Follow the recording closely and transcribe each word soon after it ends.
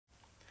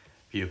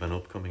If you have an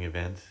upcoming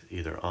event,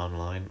 either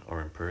online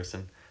or in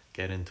person,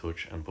 get in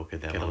touch and book a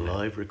demo. Get a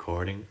live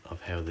recording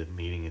of how the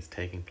meeting is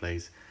taking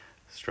place,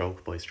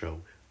 stroke by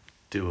stroke.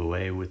 Do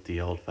away with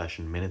the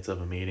old-fashioned minutes of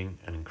a meeting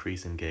and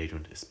increase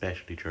engagement,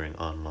 especially during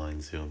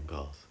online Zoom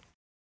calls.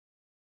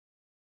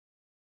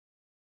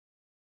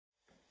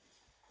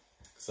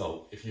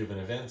 So, if you have an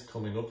event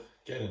coming up,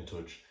 get in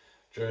touch.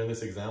 During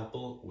this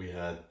example, we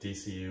had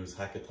DCU's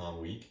Hackathon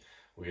Week.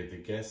 We had the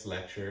guest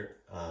lecture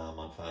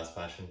on fast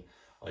fashion.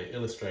 I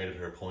illustrated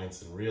her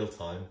points in real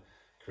time,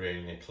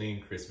 creating a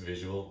clean, crisp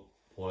visual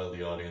while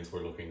the audience were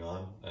looking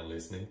on and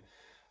listening.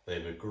 They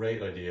have a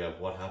great idea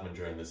of what happened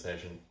during the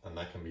session, and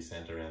that can be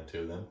sent around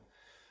to them.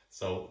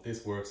 So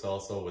this works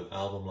also with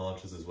album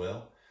launches as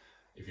well.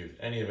 If you have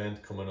any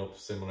event coming up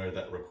similar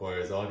that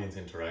requires audience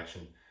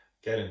interaction,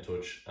 get in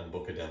touch and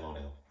book a demo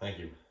now. Thank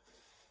you.